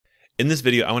In this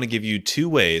video, I want to give you 2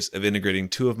 ways of integrating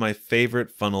 2 of my favorite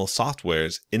funnel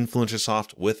softwares,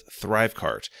 Influencersoft with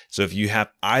Thrivecart. So if you have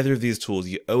either of these tools,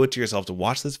 you owe it to yourself to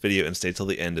watch this video and stay till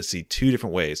the end to see 2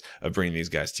 different ways of bringing these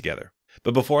guys together.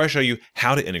 But before I show you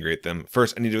how to integrate them,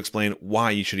 first I need to explain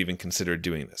why you should even consider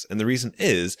doing this. And the reason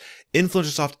is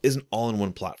Influencersoft is an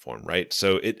all-in-one platform, right?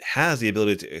 So it has the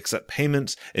ability to accept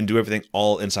payments and do everything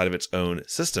all inside of its own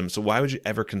system. So why would you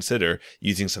ever consider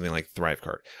using something like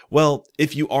Thrivecart? Well,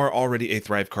 if you are already a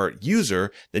Thrivecart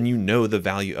user, then you know the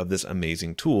value of this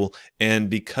amazing tool. And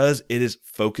because it is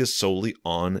focused solely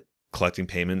on collecting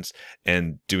payments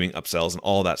and doing upsells and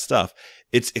all that stuff,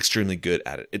 it's extremely good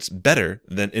at it. It's better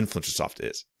than Influencersoft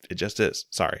is. It just is.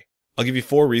 Sorry. I'll give you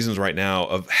 4 reasons right now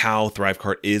of how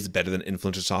Thrivecart is better than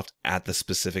Influencersoft at the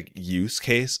specific use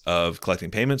case of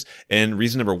collecting payments. And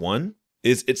reason number 1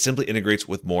 is it simply integrates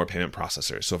with more payment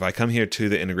processors. So if I come here to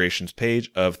the integrations page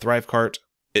of Thrivecart,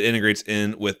 it integrates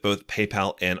in with both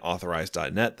PayPal and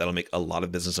Authorize.net. That'll make a lot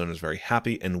of business owners very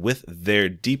happy. And with their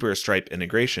deeper Stripe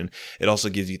integration, it also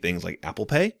gives you things like Apple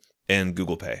Pay and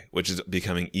Google Pay, which is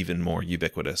becoming even more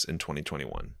ubiquitous in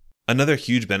 2021. Another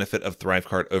huge benefit of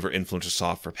Thrivecart over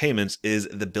Influencersoft for payments is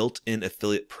the built-in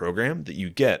affiliate program that you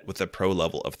get with the pro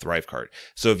level of Thrivecart.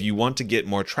 So if you want to get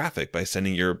more traffic by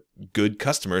sending your good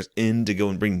customers in to go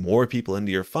and bring more people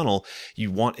into your funnel,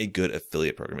 you want a good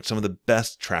affiliate program. It's some of the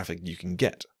best traffic you can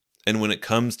get. And when it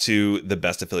comes to the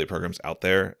best affiliate programs out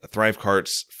there,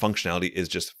 Thrivecart's functionality is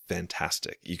just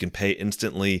fantastic. You can pay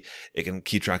instantly. It can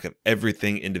keep track of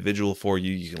everything individual for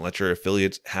you. You can let your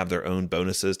affiliates have their own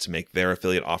bonuses to make their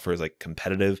affiliate offers like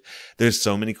competitive. There's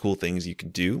so many cool things you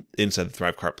can do inside the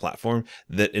Thrivecart platform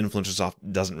that Influencersoft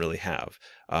doesn't really have.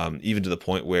 Even to the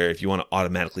point where if you want to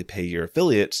automatically pay your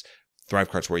affiliates,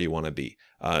 Thrivecart's where you want to be.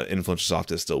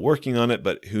 Influencersoft is still working on it,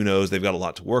 but who knows? They've got a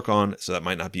lot to work on, so that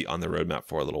might not be on the roadmap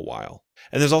for a little while.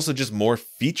 And there's also just more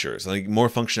features, like more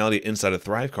functionality inside of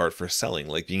Thrivecart for selling,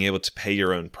 like being able to pay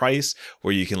your own price,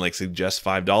 where you can like suggest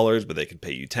 $5, but they can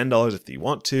pay you $10 if you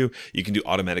want to. You can do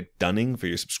automatic dunning for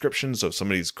your subscription. So if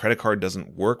somebody's credit card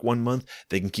doesn't work one month,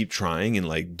 they can keep trying and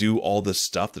like do all this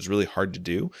stuff that's really hard to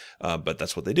do, but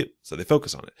that's what they do. So they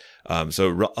focus on it.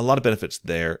 So a lot of benefits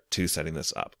there to setting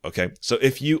this up. Okay. So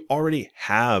if you already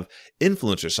have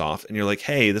Influencersoft and you're like,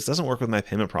 hey, this doesn't work with my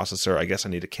payment processor, I guess I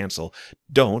need to cancel.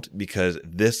 Don't, because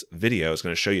this video is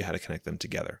going to show you how to connect them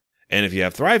together. And if you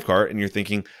have Thrivecart and you're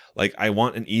thinking like, I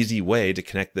want an easy way to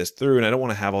connect this through and I don't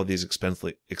want to have all these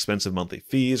expensive monthly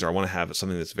fees, or I want to have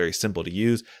something that's very simple to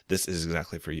use, this is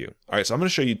exactly for you. All right, so I'm going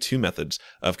to show you 2 methods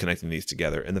of connecting these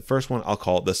together. And the first one I'll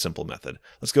call the simple method.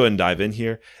 Let's go ahead and dive in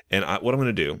here. And what I'm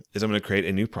going to do is I'm going to create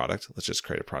a new product. Let's just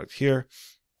create a product here.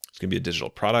 It's going to be a digital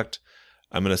product.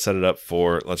 I'm going to set it up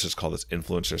for, let's just call this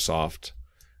Influencersoft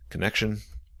connection.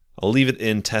 I'll leave it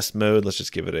in test mode. Let's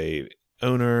just give it a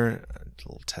owner, a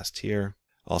little test here.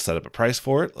 I'll set up a price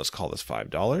for it. Let's call this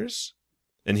 $5.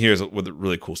 And here's with the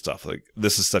really cool stuff. Like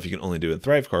this is stuff you can only do in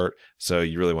Thrivecart. So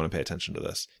you really want to pay attention to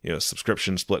this. You know,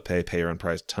 subscription, split pay, pay your own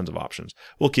price, tons of options.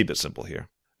 We'll keep it simple here.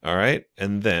 All right.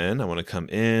 And then I want to come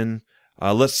in.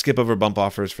 Let's skip over bump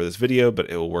offers for this video, but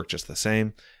it will work just the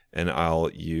same. And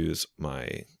I'll use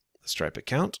my Stripe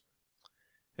account.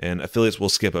 And affiliates will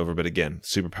skip over, but again,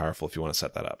 super powerful if you want to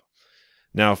set that up.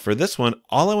 Now for this one,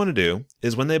 all I want to do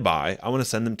is when they buy, I want to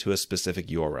send them to a specific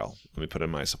URL. Let me put in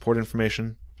my support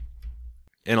information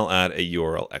and I'll add a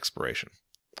URL expiration.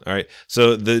 All right.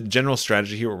 So the general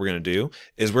strategy here, what we're going to do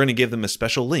is we're going to give them a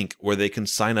special link where they can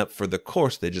sign up for the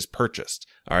course they just purchased.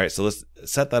 All right. So let's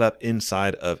set that up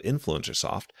inside of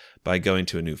Influencersoft by going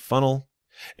to a new funnel.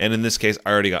 And in this case,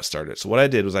 I already got started. So what I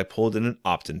did was I pulled in an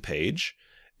opt-in page.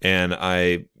 And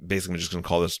I basically am just going to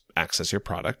call this access your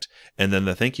product. And then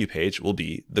the thank you page will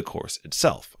be the course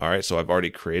itself. All right. So I've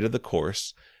already created the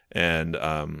course and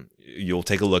you'll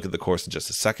take a look at the course in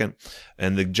just a second.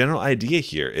 And the general idea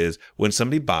here is when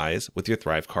somebody buys with your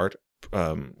Thrivecart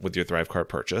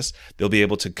purchase, they'll be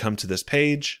able to come to this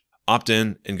page, opt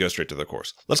in and go straight to the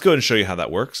course. Let's go ahead and show you how that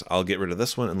works. I'll get rid of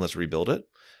this one and let's rebuild it.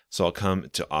 So I'll come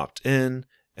to opt in.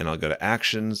 And I'll go to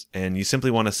actions, and you simply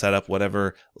want to set up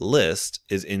whatever list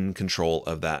is in control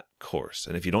of that course.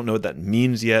 And if you don't know what that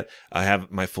means yet, I have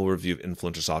my full review of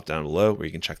Influencersoft down below where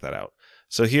you can check that out.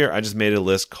 So here I just made a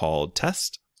list called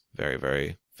test. Very,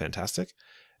 very fantastic.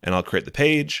 And I'll create the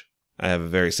page. I have a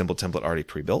very simple template already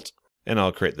pre-built, and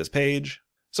I'll create this page.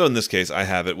 So in this case, I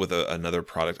have it with another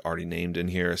product already named in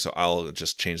here. So I'll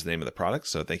just change the name of the product.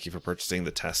 So thank you for purchasing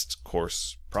the test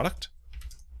course product.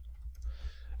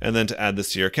 And then to add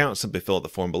this to your account, simply fill out the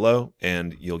form below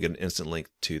and you'll get an instant link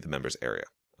to the members area.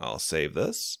 I'll save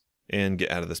this and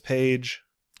get out of this page.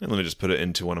 And let me just put it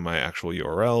into one of my actual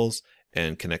URLs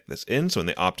and connect this in. So when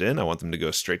they opt in, I want them to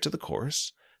go straight to the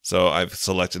course. So I've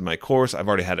selected my course. I've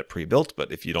already had it pre-built,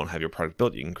 but if you don't have your product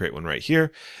built, you can create one right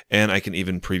here. And I can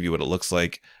even preview what it looks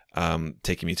like,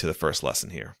 taking me to the first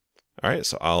lesson here. All right,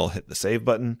 so I'll hit the save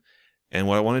button. And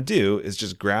what I want to do is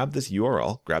just grab this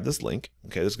URL, grab this link.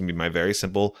 Okay, this is going to be my very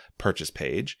simple purchase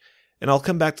page. And I'll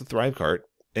come back to Thrivecart.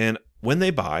 And when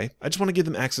they buy, I just want to give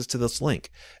them access to this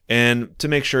link. And to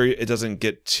make sure it doesn't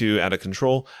get too out of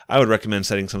control, I would recommend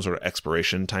setting some sort of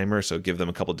expiration timer. So give them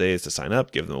a couple days to sign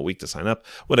up, give them a week to sign up,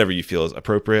 whatever you feel is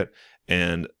appropriate,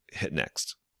 and hit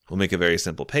next. We'll make a very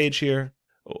simple page here.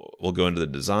 We'll go into the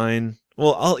design.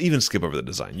 Well, I'll even skip over the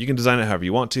design. You can design it however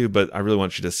you want to, but I really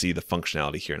want you to see the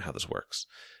functionality here and how this works.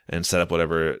 And set up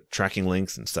whatever tracking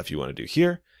links and stuff you want to do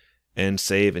here, and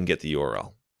save and get the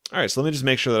URL. All right, so let me just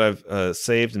make sure that I've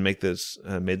saved and made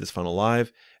this funnel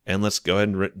live, and let's go ahead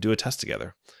and do a test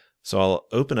together. So I'll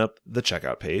open up the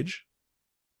checkout page.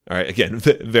 All right, again,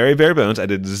 very bare bones. I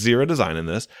did zero design in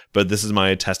this, but this is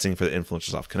my testing for the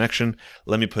Influencersoft connection.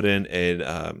 Let me put in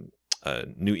a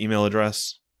new email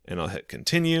address, and I'll hit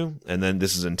continue. And then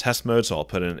this is in test mode, so I'll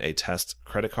put in a test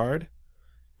credit card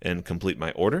and complete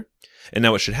my order. And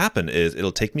now what should happen is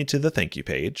it'll take me to the thank you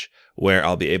page where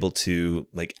I'll be able to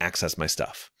access my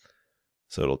stuff.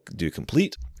 So it'll do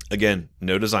complete. Again,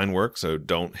 no design work, so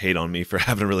don't hate on me for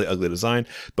having a really ugly design.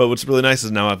 But what's really nice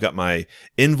is now I've got my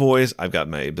invoice, I've got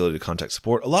my ability to contact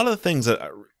support. A lot of the things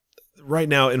that right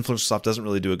now Influencersoft doesn't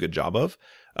really do a good job of.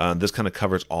 This kind of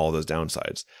covers all those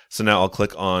downsides. So now I'll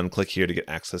click here to get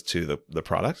access to the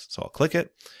product. So I'll click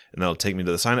it, and that'll take me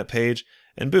to the sign up page,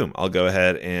 and boom, I'll go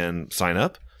ahead and sign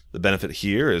up. The benefit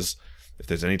here is if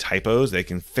there's any typos, they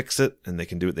can fix it and they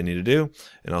can do what they need to do.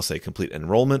 And I'll say complete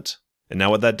enrollment. And now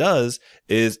what that does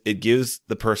is it gives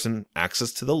the person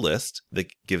access to the list that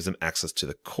gives them access to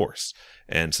the course.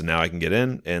 And so now I can get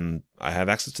in and I have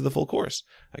access to the full course.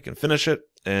 I can finish it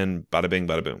and bada bing,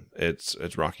 bada boom. It's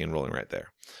rocking and rolling right there.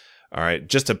 All right,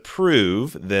 just to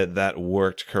prove that that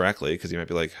worked correctly, because you might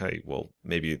be like, hey, well,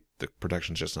 maybe the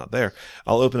protection's just not there.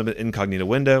 I'll open up an incognito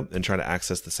window and try to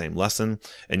access the same lesson.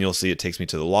 And you'll see it takes me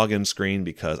to the login screen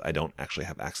because I don't actually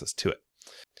have access to it.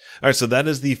 All right, so that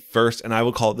is the first, and I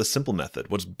will call it the simple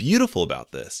method. What's beautiful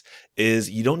about this is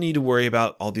you don't need to worry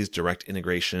about all these direct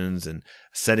integrations and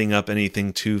setting up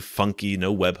anything too funky,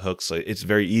 no webhooks. It's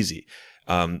very easy.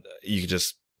 You can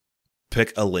just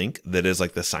pick a link that is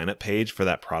like the sign up page for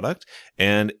that product.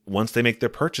 And once they make their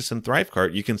purchase in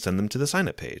Thrivecart, you can send them to the sign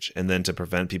up page. And then to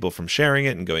prevent people from sharing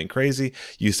it and going crazy,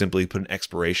 you simply put an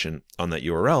expiration on that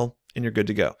URL and you're good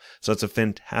to go. So it's a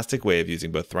fantastic way of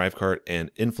using both Thrivecart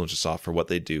and Influencersoft for what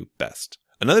they do best.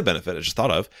 Another benefit I just thought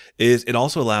of is it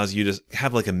also allows you to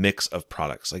have a mix of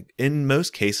products. Like in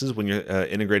most cases, when you're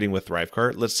integrating with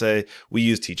Thrivecart, let's say we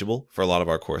use Teachable for a lot of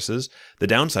our courses. The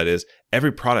downside is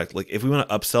every product, if we want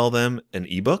to upsell them an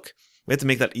ebook, we have to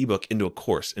make that ebook into a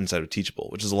course inside of Teachable,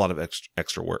 which is a lot of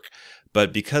extra work.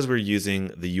 But because we're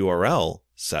using the URL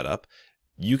setup,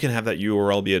 you can have that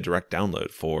URL be a direct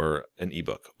download for an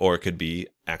ebook, or it could be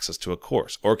access to a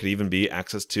course, or it could even be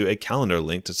access to a calendar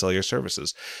link to sell your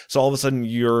services. So all of a sudden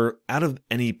you're out of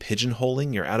any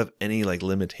pigeonholing, you're out of any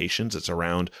limitations. It's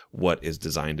around what is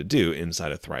designed to do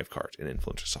inside of Thrivecart and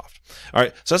Influencersoft. All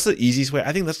right, so that's the easiest way.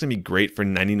 I think that's going to be great for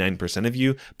 99% of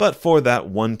you, but for that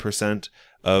 1%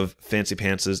 of fancy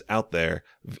pantses out there,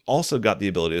 we've also got the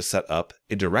ability to set up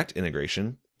a direct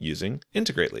integration using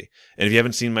Integrately. And if you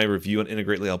haven't seen my review on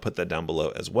Integrately, I'll put that down below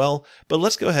as well. But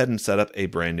let's go ahead and set up a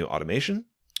brand new automation.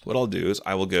 What I'll do is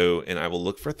I will go and I will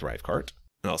look for Thrivecart,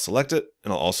 and I'll select it,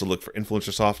 and I'll also look for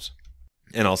Influencersoft,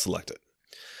 and I'll select it.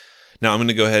 Now I'm going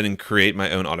to go ahead and create my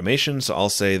own automation. So I'll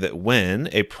say that when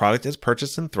a product is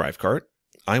purchased in Thrivecart,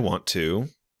 I want to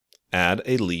add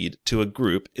a lead to a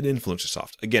group in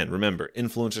Influencersoft. Again, remember,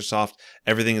 Influencersoft,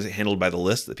 everything is handled by the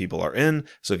list that people are in.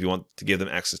 So if you want to give them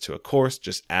access to a course,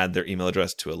 just add their email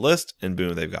address to a list and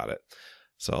boom, they've got it.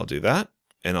 So I'll do that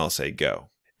and I'll say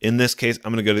go. In this case,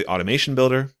 I'm going to go to the automation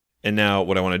builder. And now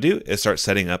what I want to do is start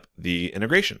setting up the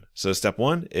integration. So step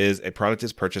one is a product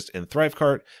is purchased in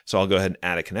Thrivecart. So I'll go ahead and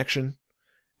add a connection,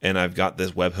 and I've got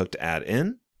this webhook to add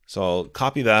in. So I'll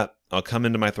copy that. I'll come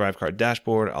into my Thrivecart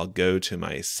dashboard. I'll go to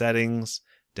my settings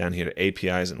down here to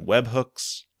APIs and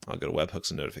webhooks. I'll go to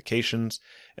webhooks and notifications,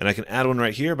 and I can add one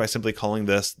right here by simply calling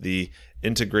this the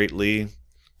Integrately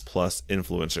plus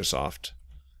Influencersoft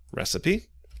recipe.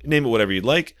 Name it whatever you'd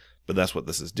like, but that's what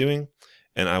this is doing.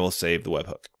 And I will save the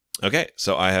webhook. Okay,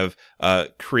 so I have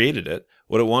created it.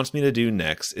 What it wants me to do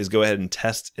next is go ahead and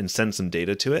test and send some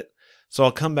data to it. So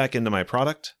I'll come back into my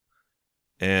product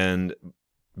and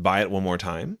buy it one more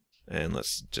time. And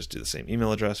let's just do the same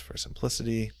email address for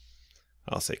simplicity.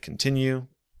 I'll say continue,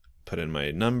 put in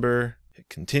my number, hit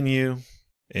continue,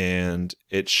 and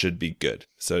it should be good.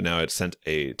 So now it sent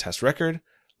a test record.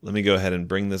 Let me go ahead and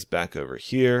bring this back over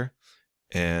here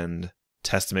and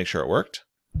test to make sure it worked.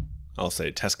 I'll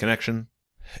say test connection,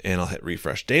 and I'll hit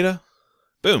refresh data.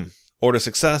 Boom. Order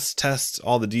success, tests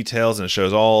all the details, and it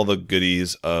shows all the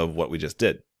goodies of what we just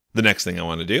did. The next thing I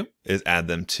want to do is add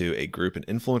them to a group in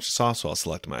Influencersoft. So I'll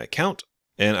select my account,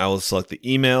 and I will select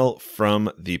the email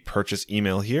from the purchase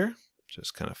email here.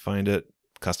 Just kind of find it,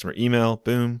 customer email,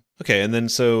 boom. Okay, and then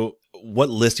so what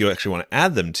list you actually want to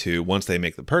add them to once they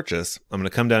make the purchase. I'm going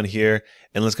to come down here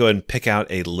and let's go ahead and pick out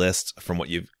a list from what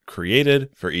you've created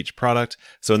for each product.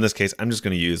 So in this case, I'm just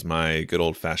going to use my good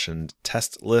old fashioned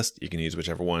test list. You can use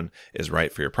whichever one is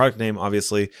right for your product name,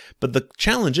 obviously. But the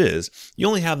challenge is you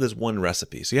only have this one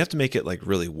recipe. So you have to make it like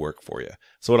really work for you.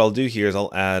 So what I'll do here is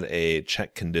I'll add a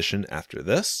check condition after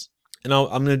this. And I'm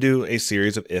going to do a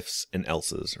series of ifs and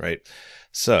elses, right?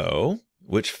 So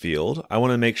which field, I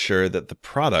want to make sure that the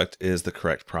product is the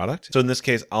correct product. So in this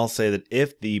case, I'll say that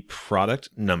if the product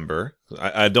number,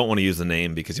 I don't want to use the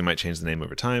name because you might change the name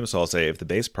over time. So I'll say if the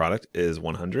base product is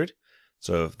 100.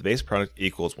 So if the base product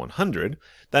equals 100,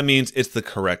 that means it's the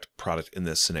correct product in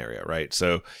this scenario, right?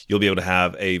 So you'll be able to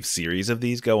have a series of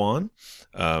these go on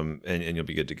and you'll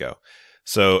be good to go.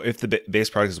 So if the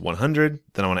base product is 100,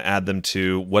 then I want to add them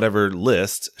to whatever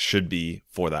list should be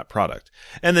for that product.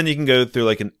 And then you can go through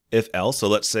like an if else. So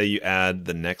let's say you add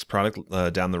the next product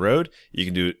down the road, you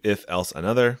can do if else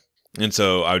another. And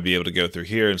so I would be able to go through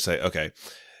here and say, okay,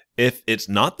 if it's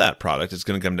not that product, it's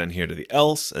going to come down here to the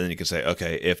else. And then you can say,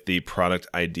 okay, if the product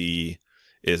ID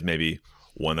is maybe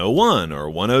 101 or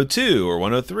 102 or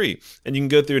 103. And you can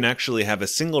go through and actually have a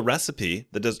single recipe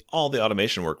that does all the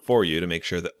automation work for you to make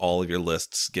sure that all of your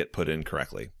lists get put in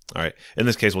correctly. All right. In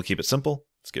this case, we'll keep it simple.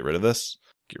 Let's get rid of this.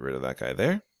 Get rid of that guy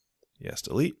there. Yes,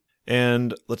 delete.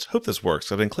 And let's hope this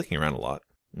works. I've been clicking around a lot.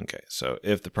 Okay. So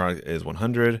if the product is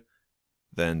 100,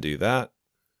 then do that.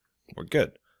 We're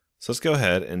good. So let's go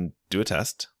ahead and do a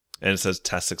test. And it says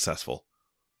test successful.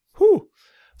 Whew.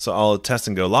 So I'll test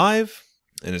and go live.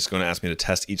 And it's going to ask me to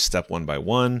test each step one by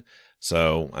one.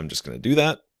 So I'm just going to do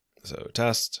that. So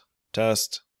test,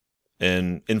 test,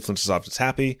 and Influencersoft is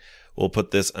happy. We'll put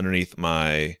this underneath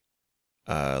my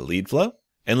lead flow.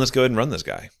 And let's go ahead and run this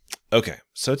guy. Okay,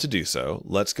 so to do so,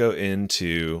 let's go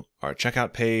into our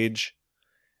checkout page.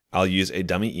 I'll use a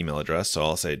dummy email address. So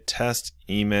I'll say test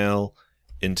email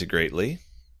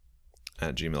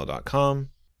integrately@gmail.com.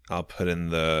 I'll put in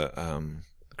the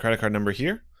credit card number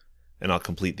here, and I'll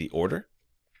complete the order.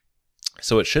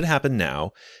 So what should happen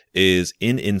now is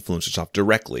in Influencersoft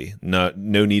directly, no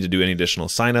need to do any additional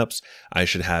signups. I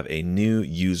should have a new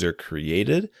user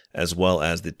created as well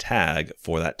as the tag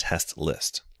for that test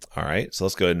list. All right, so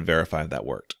let's go ahead and verify if that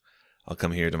worked. I'll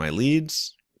come here to my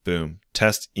leads, boom,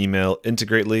 test email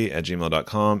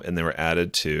integrately@gmail.com, and they were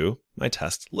added to my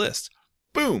test list.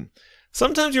 Boom.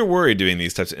 Sometimes you're worried doing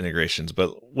these types of integrations,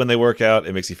 but when they work out,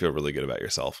 it makes you feel really good about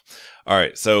yourself. All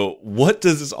right, so what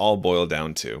does this all boil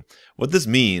down to? What this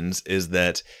means is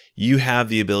that you have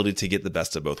the ability to get the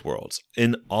best of both worlds.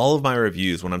 In all of my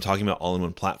reviews, when I'm talking about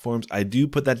all-in-one platforms, I do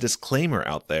put that disclaimer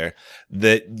out there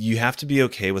that you have to be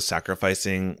okay with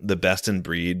sacrificing the best in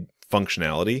breed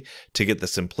functionality to get the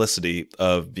simplicity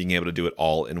of being able to do it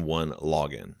all in one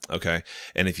login. Okay.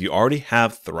 And if you already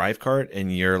have Thrivecart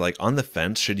and you're like on the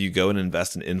fence, should you go and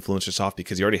invest in Influencersoft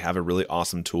because you already have a really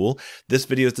awesome tool? This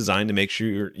video is designed to make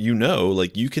sure you know,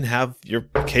 like you can have your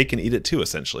cake and eat it too,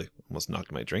 essentially. Almost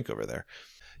knocked my drink over there.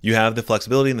 You have the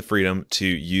flexibility and the freedom to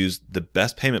use the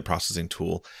best payment processing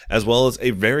tool, as well as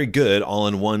a very good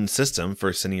all-in-one system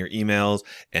for sending your emails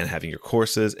and having your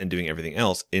courses and doing everything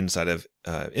else inside of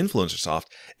Influencersoft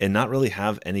and not really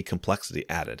have any complexity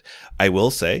added. I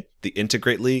will say the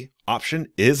Integrately option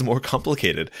is more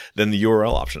complicated than the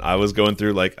URL option. I was going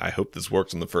through like, I hope this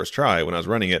works on the first try when I was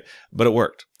running it, but it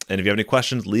worked. And if you have any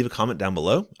questions, leave a comment down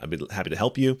below. I'd be happy to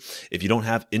help you. If you don't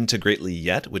have Integrately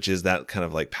yet, which is that kind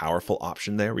of like powerful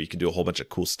option there where you can do a whole bunch of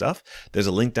cool stuff, there's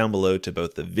a link down below to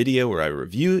both the video where I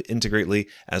review Integrately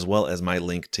as well as my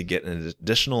link to get an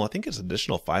additional, I think it's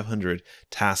additional 500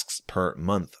 tasks per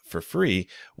month for free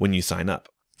when you sign up,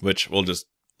 which we'll just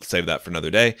save that for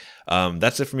another day.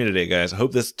 That's it for me today, guys. I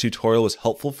hope this tutorial was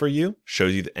helpful for you,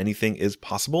 shows you that anything is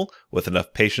possible with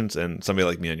enough patience and somebody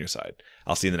like me on your side.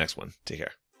 I'll see you in the next one. Take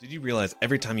care. Did you realize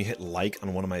every time you hit like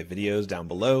on one of my videos down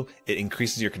below, it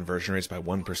increases your conversion rates by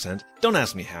 1%? Don't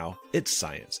ask me how, it's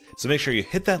science. So make sure you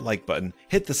hit that like button,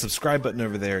 hit the subscribe button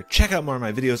over there, check out more of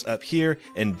my videos up here,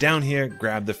 and down here,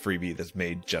 grab the freebie that's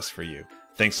made just for you.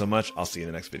 Thanks so much, I'll see you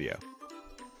in the next video.